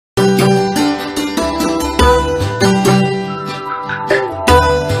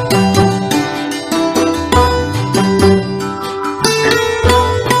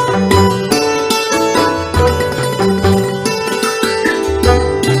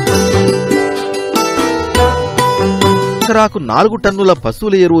ఎకరాకు 4 టన్నుల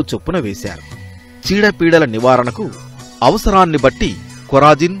పశువుల ఎరువు చొప్పున వేశారు. చీడపీడల నివారణకు అవసరాన్ని బట్టి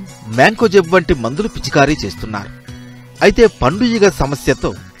కొరాజిన్, మ్యాంకోజెబ్ వంటి మందులు పిచికారీ చేస్తున్నారు. అయితే పండుగ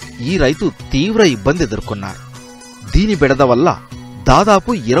సమస్యతో ఈ రైతు తీవ్ర ఇబ్బంది ఎదుర్కొన్నారు. దీని బెడద వల్ల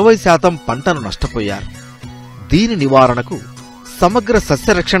దాదాపు 20% పంటను నష్టపోయారు. దీని నివారణకు సమగ్ర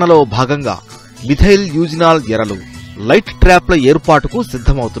సస్యరక్షణలో భాగంగా మిథైల్ యూజినాల్ ఎరలు, లైట్ ట్రాప్ల ఏర్పాటుకు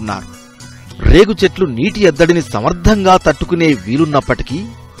సిద్ధమవుతున్నారు. రేగు చెట్లు నీటి ఎద్దడిని సమర్థంగా తట్టుకునే వీలున్నప్పటికీ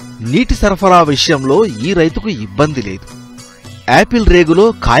నీటి సరఫరా విషయంలో ఈ రైతుకు ఇబ్బంది లేదు. యాపిల్ రేగులో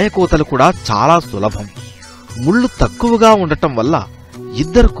కాయకోతలు కూడా చాలా సులభం. ముళ్లు తక్కువగా ఉండటం వల్ల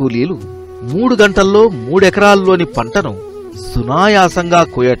 2 కూలీలు 3 గంటల్లో 3 ఎకరాల్లోని పంటను సునాయాసంగా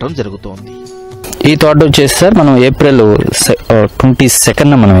కోయటం జరుగుతోంది. ఈ తోట వచ్చేసి సార్ మనం ఏప్రిల్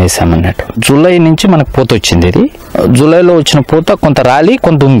 22న మనం వేసామన్నట్టు. జూలై నుంచి మనకు పూత వచ్చింది. ఇది జూలైలో వచ్చిన పూత కొంత రాలి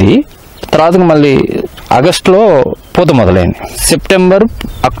కొంత ఉంది. తర్వాత మళ్ళీ ఆగస్టులో పూత మొదలైంది. సెప్టెంబర్,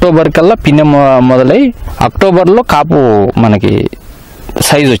 అక్టోబర్ కల్లా పిందె మొదలై అక్టోబర్లో కాపు మనకి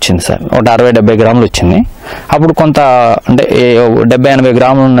సైజు వచ్చింది సార్. ఒక 60-70 గ్రాములు వచ్చింది. అప్పుడు కొంత అంటే 70-80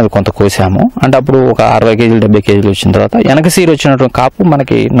 గ్రాములు ఉన్నది కొంత కోసాము. అంటే అప్పుడు ఒక 60 కేజీలు 70 కేజీలు వచ్చిన తర్వాత వెనక సీరు వచ్చినటువంటి కాపు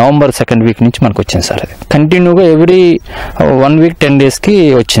మనకి నవంబర్ 2nd వీక్ నుంచి మనకు వచ్చింది సార్. అది కంటిన్యూగా ఎవ్రీ 1 వీక్ 10 డేస్కి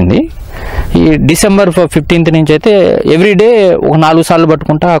వచ్చింది. ఈ డిసెంబర్ 15th నుంచి అయితే ఎవ్రీడే ఒక 4 సార్లు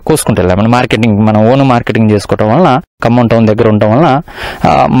పట్టుకుంటా కోసుకుంటూ వెళ్ళాం. మార్కెటింగ్ మనం ఓన్ మార్కెటింగ్ చేసుకోవటం వలన, ఖమ్మం టౌన్ దగ్గర ఉండటం వలన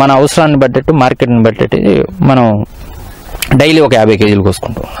మన అవసరాన్ని బట్టేట్టు మార్కెట్ని బట్టేట్టు మనం డైలీ ఒక 50 కేజీలు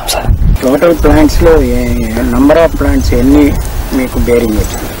కోసుకుంటూ ఉన్నాం సార్. టోటల్ ప్లాంట్స్ లో నంబర్ ఆఫ్ ప్లాంట్స్ ఎన్ని మీకు బేరింగ్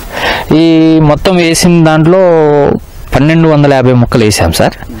వచ్చింది? ఈ మొత్తం వేసిన దాంట్లో 1250 మొక్కలు వేసాం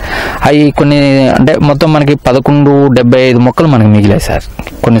సార్. అవి కొన్ని అంటే మొత్తం మనకి 1175 మొక్కలు మనకి మిగిలాయి సార్.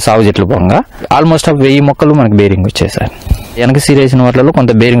 కొన్ని సాగు చెట్లు పోగా ఆల్మోస్ట్ 1000 మొక్కలు మనకి బేరింగ్ వచ్చాయి సార్. వెనక సీర్ వేసిన వాటిలో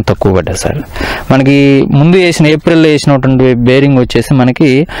కొంత బేరింగ్ తక్కువ పడ్డాయి సార్. మనకి ముందు వేసిన ఏప్రిల్లో వేసినటువంటి బేరింగ్ వచ్చేసి మనకి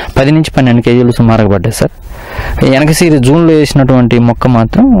 10 నుంచి 12 కేజీలు సుమారుగా పడ్డాయి సార్. వెనక సీర్ జూన్లో వేసినటువంటి మొక్క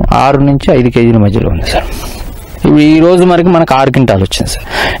మాత్రం 6 నుంచి 5 కేజీల మధ్యలో ఉంది సార్. ఈ రోజు మనకి 6 క్వింటాలు వచ్చింది సార్.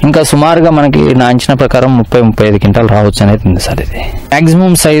 ఇంకా సుమారుగా మనకి నా అంచనా ప్రకారం 30-35 క్వింటాలు రావచ్చు అనేది ఉంది సార్. ఇది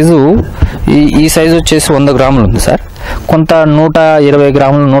మ్యాక్సిమం సైజు ఈ సైజు వచ్చేసి 100 గ్రాములు ఉంది సార్. కొంత 120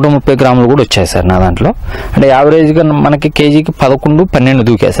 గ్రాములు 130 గ్రాములు కూడా వచ్చాయి సార్ నా దాంట్లో. అంటే యావరేజ్గా మనకి కేజీకి 11-12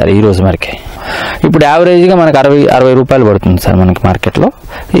 దూకాయి సార్ ఈ రోజు మనకి. ఇప్పుడు యావరేజ్గా మనకి 60 రూపాయలు పడుతుంది సార్ మనకి మార్కెట్లో.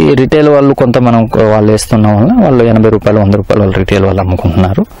 ఈ రిటైల్ వాళ్ళు కొంత మనం వాళ్ళు వేస్తున్న వల్ల వాళ్ళు 80 రూపాయలు 100 రూపాయలు వాళ్ళు రిటైల్ వాళ్ళు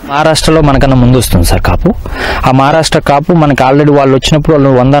అమ్ముకుంటున్నారు. మహారాష్ట్రలో మనకన్నా ముందు వస్తుంది సార్ కాపు. ఆ మహారాష్ట్ర కాపు మనకి ఆల్రెడీ వాళ్ళు వచ్చినప్పుడు వాళ్ళు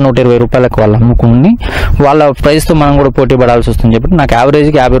 100-120 రూపాయలకు వాళ్ళు అమ్ముకుని వాళ్ళ ప్రైస్తో మనం కూడా పోటీ పడాల్సి వస్తుంది చెప్పి నాకు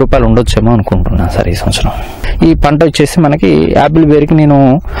యావరేజ్కి 50 రూపాయలు ఉండొచ్చేమో అనుకుంటున్నాను సార్ ఈ సంవత్సరం. ఈ పంట వచ్చేసి మనకి యాపిల్ బేర్కి నేను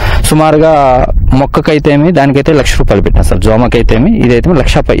సుమారుగా మొక్కకైతేమి దానికైతే 1,00,000 రూపాయలు పెట్టాను సార్. జోమకైతేమి ఇదైతే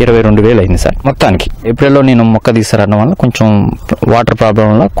 1,22,000 అయింది సార్ మొత్తానికి. ఏప్రిల్లో నేను మొక్క తీసారడం వల్ల కొంచెం వాటర్ ప్రాబ్లం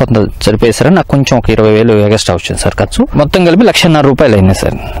వల్ల కొంత సరిపోయేసారని నాకు కొంచెం ఒక 20,000 ఎక్స్ట్రా వచ్చింది సార్ ఖర్చు. మొత్తం కలిపి 1,50,000 రూపాయలు అయింది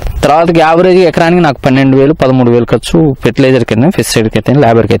సార్. తర్వాతకి యావరేజ్ ఎకరానికి నాకు 12,000-13,000 ఖర్చు ఫెర్టిలైజర్కి అయితే, పెస్టిసైడ్కి అయితే,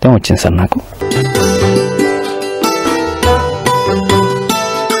 లేబర్కి అయితే వచ్చింది సార్ నాకు.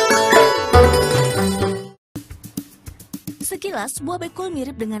 Sekilas, buah bekul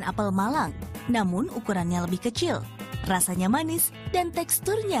mirip dengan apel Malang, namun ukurannya lebih kecil, rasanya manis, dan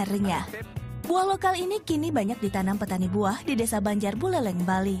teksturnya renyah. Buah lokal ini kini banyak ditanam petani buah di Desa Banjar Buleleng,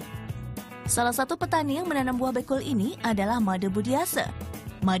 Bali. Salah satu petani yang menanam buah bekul ini adalah Made Budiase.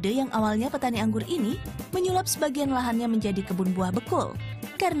 Made yang awalnya petani anggur ini menyulap sebagian lahannya menjadi kebun buah bekul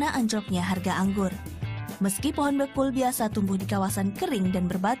karena anjloknya harga anggur. Meski pohon bekul biasa tumbuh di kawasan kering dan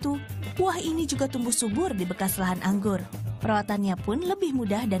berbatu, buah ini juga tumbuh subur di bekas lahan anggur. Perawatannya pun lebih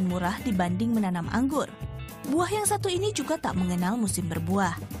mudah dan murah dibanding menanam anggur. Buah yang satu ini juga tak mengenal musim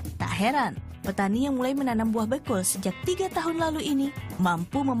berbuah. Tak heran, petani yang mulai menanam buah bekul sejak 3 tahun lalu ini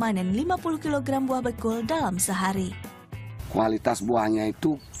mampu memanen 50 kg buah bekul dalam sehari. Kualitas buahnya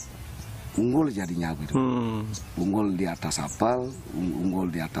itu unggul jadinya gitu. Unggul di atas apel, unggul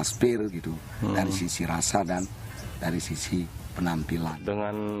di atas pir gitu. Dari sisi rasa dan dari sisi penampilan.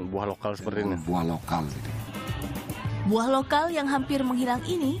 Dengan buah lokal seperti ini? Buah lokal gitu. Buah lokal yang hampir menghilang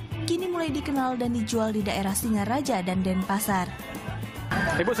ini kini mulai dikenal dan dijual di daerah Singaraja dan Denpasar.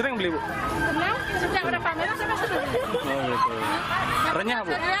 Ibu sering beli, Bu? Pernah, sejak ada pameran saya sering. Oh gitu. Renyah, Bu?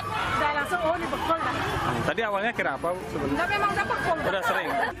 Saya lihat, saya langsung, oh ini bekul dah. Tadi awalnya kira apa, Bu? Enggak, memang udah bekul. Udah sering?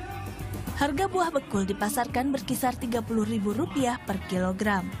 Harga buah bekul dipasarkan berkisar Rp30.000 per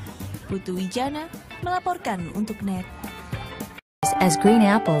kilogram. Putu Wijana melaporkan untuk NET. As green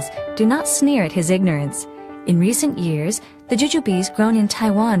apples, do not sneer at his ignorance. In recent years, the jujubes grown in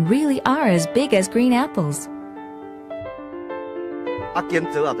Taiwan really are as big as green apples. 檢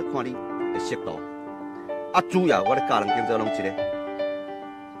查下就看你的色度，啊，主要我咧教人经做拢一个，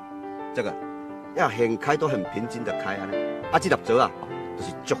这个要很开都很平均的开安尼，啊，这粒枣啊，就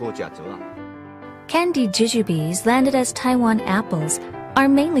是足好食枣啊。Candied jujubes, landed as Taiwan apples, are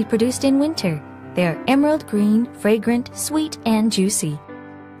mainly produced in winter. They are emerald green, fragrant, sweet, and juicy.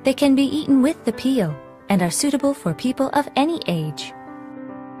 They can be eaten with the peel and are suitable for people of any age.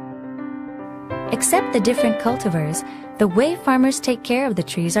 Except the different cultivars, the way farmers take care of the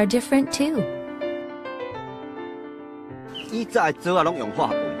trees are different too. 以前的枣啊，拢用化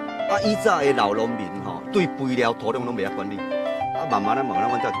肥，啊，以前的老农民吼，对肥料、土壤拢袂晓管理，啊，慢慢，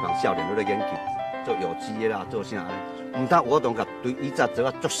阮这一帮少年都在研究，做有机的啦，做啥的，唔通我当甲对以前枣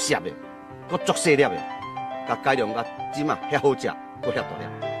啊足涩的，佮足细粒的，甲改良甲即嘛遐好食，佮遐大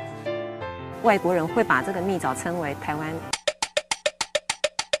粒。外国人会把这个蜜枣称为台湾。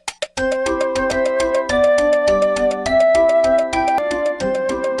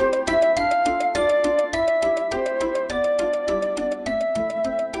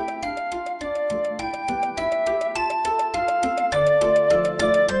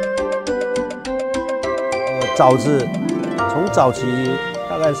枣子从早期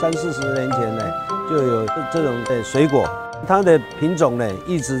大概30-40年前呢，就有这种水果，它的品种呢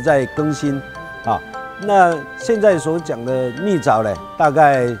一直在更新啊。那现在所讲的蜜枣呢，大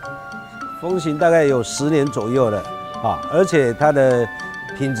概风行大概有10年左右了啊，而且它的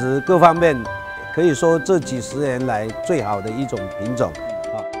品质各方面可以说这几十年来最好的一种品种。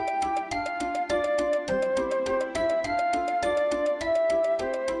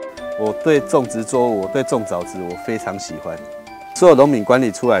我对种植作物，我对种枣子，我非常喜欢。所有农民管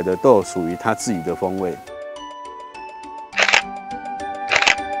理出来的都有属于他自己的风味。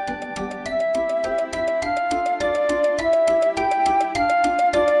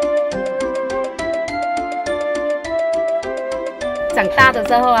长大的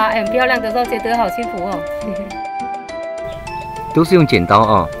时候啊，很漂亮的时候，觉得好幸福哦。都是用剪刀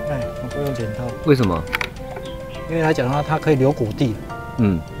啊？哎，我都用剪刀。为什么？因为来讲的话，它可以留谷地。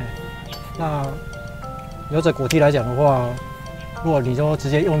嗯。那留着谷地来讲的话，如果你就直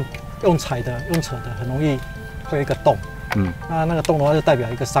接用踩的、用扯的，很容易会有一个洞。嗯。那个洞的话，就代表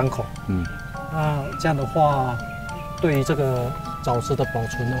一个伤口。嗯。那这样的话，对于这个枣子的保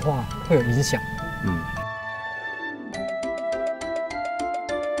存的话，会有影响。嗯。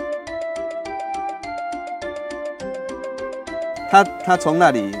它从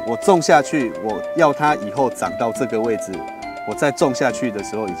那里我种下去，我要它以后长到这个位置。我在种下去的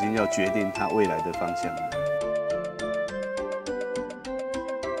时候，已经要决定它未来的方向了。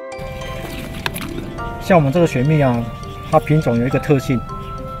像我们这个雪蜜啊，它品种有一个特性，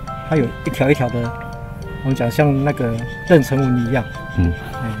它有一条一条的，我们讲像那个妊娠纹一样。嗯。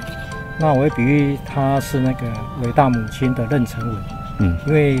那我会比喻它是那个伟大母亲的妊娠纹。嗯。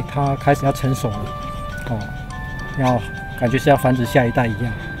因为它开始要成熟了，哦，要感觉是要繁殖下一代一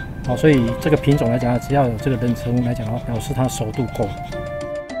样。好，所以这个品种来讲，只要有这个妊娠纹来讲的话，表示它熟度够。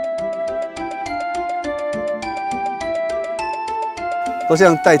都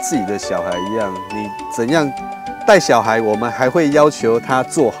像带自己的小孩一样，你怎样带小孩，我们还会要求他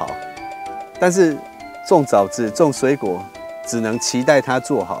做好。但是种枣子、种水果，只能期待他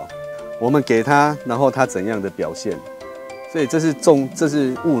做好。我们给他，然后他怎样的表现？所以这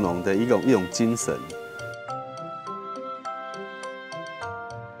是务农的一种精神。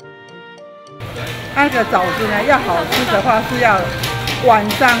那个枣子呢，要好吃的话是要晚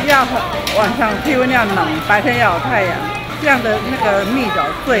上气温要冷，白天要有太阳，这样的那个蜜枣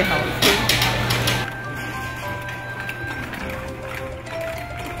最好吃。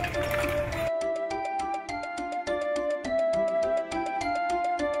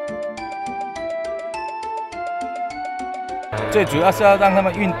最主要是要让他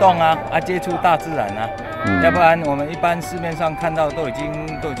们运动啊，接触大自然啊。要不然我们一般市面上看到都已经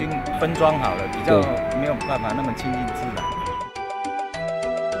分装好了，比较没有办法那么亲近自然。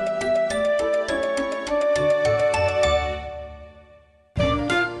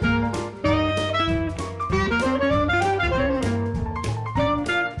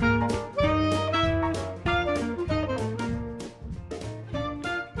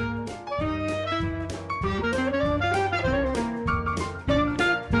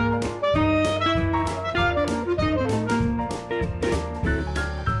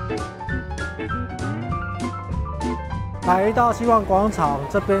来到希望广场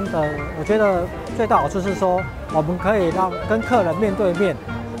这边的，我觉得最大好处是说，我们可以跟客人面对面，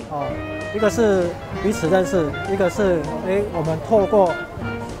哦，一个是彼此认识，一个是我们透过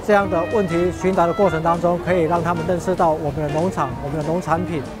这样的问题询答的过程当中，可以让他们认识到我们的农场、我们的农产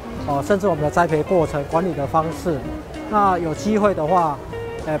品，哦，甚至我们的栽培过程、管理的方式。那有机会的话，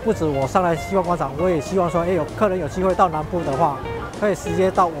不止我上来希望观赏，我也希望说，有客人有机会到南部的话，可以直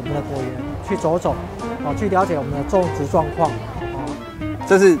接到我们的果园去走走，去了解我们的种植状况。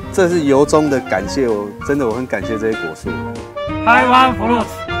这是由衷的感谢，我很感谢这些果树。台湾 fruits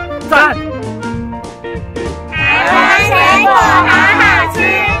赞！台湾水果好好吃，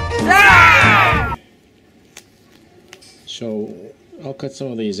赞！ So I'll cut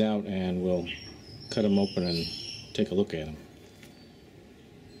some of these out and we'll cut them open and take a look at them.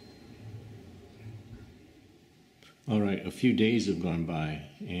 All right, a few days have gone by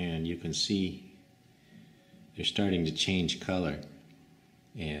and you can see they're starting to change color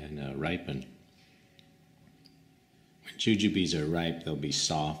and ripen. When jujubes are ripe, they'll be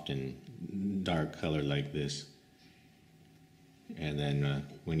soft and dark color like this. And then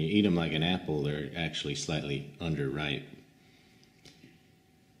when you eat them like an apple, they're actually slightly underripe.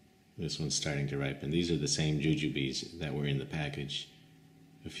 This one's starting to ripen. These are the same jujubes that were in the package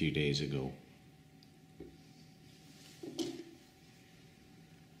a few days ago.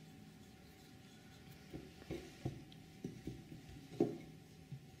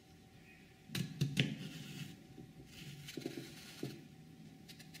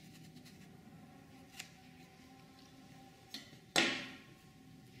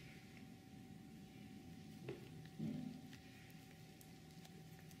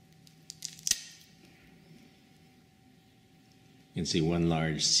 You can see one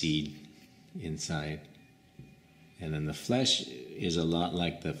large seed inside. And then the flesh is a lot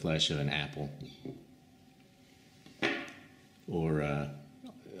like the flesh of an apple. Or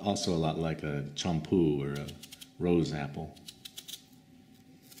also a lot like a champu or a rose apple.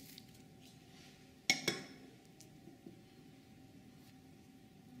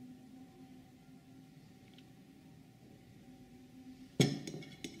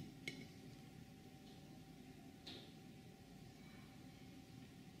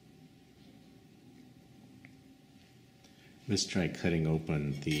 Let's try cutting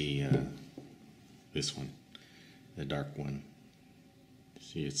open the this one, the dark one.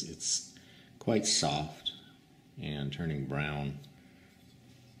 See, it's quite soft and turning brown.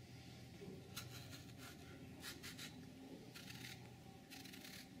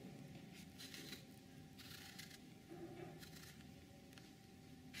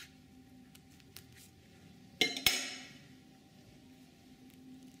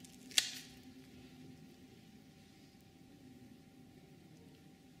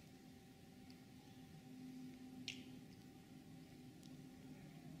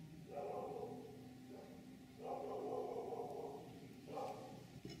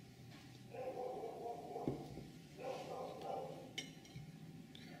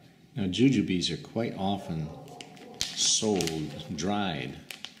 Now, jujubes are quite often sold dried.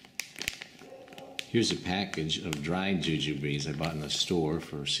 Here's a package of dried jujubes I bought in the store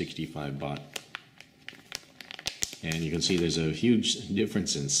for 65 baht. And you can see there's a huge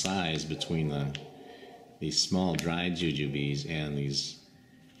difference in size between these small dried jujubes and these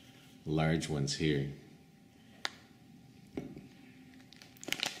large ones here.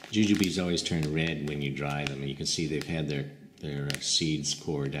 Jujubes always turn red when you dry them, and you can see they've had their seeds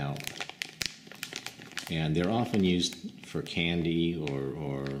poured out. And they're often used for candy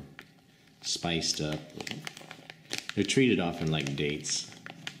or spiced up. They're treated often like dates.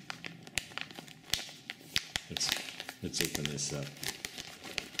 Let's open this up.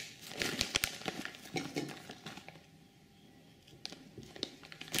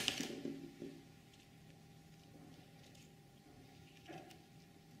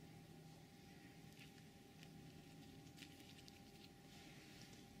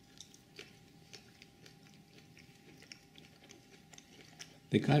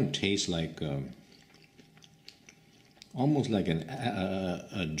 They kind of taste like almost like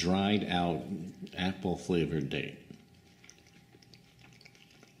a dried out apple flavored date.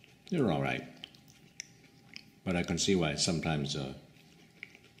 They're all right, but I can see why sometimes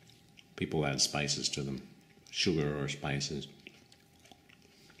people add spices to them, sugar or spices.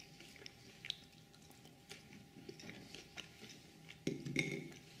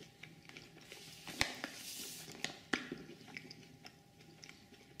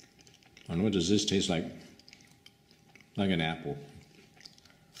 And what does this taste like? Like an apple.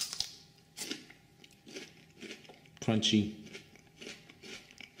 Crunchy.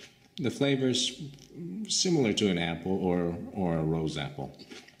 The flavor's similar to an apple or a rose apple.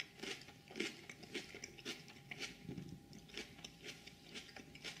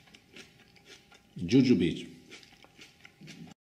 Jujubes.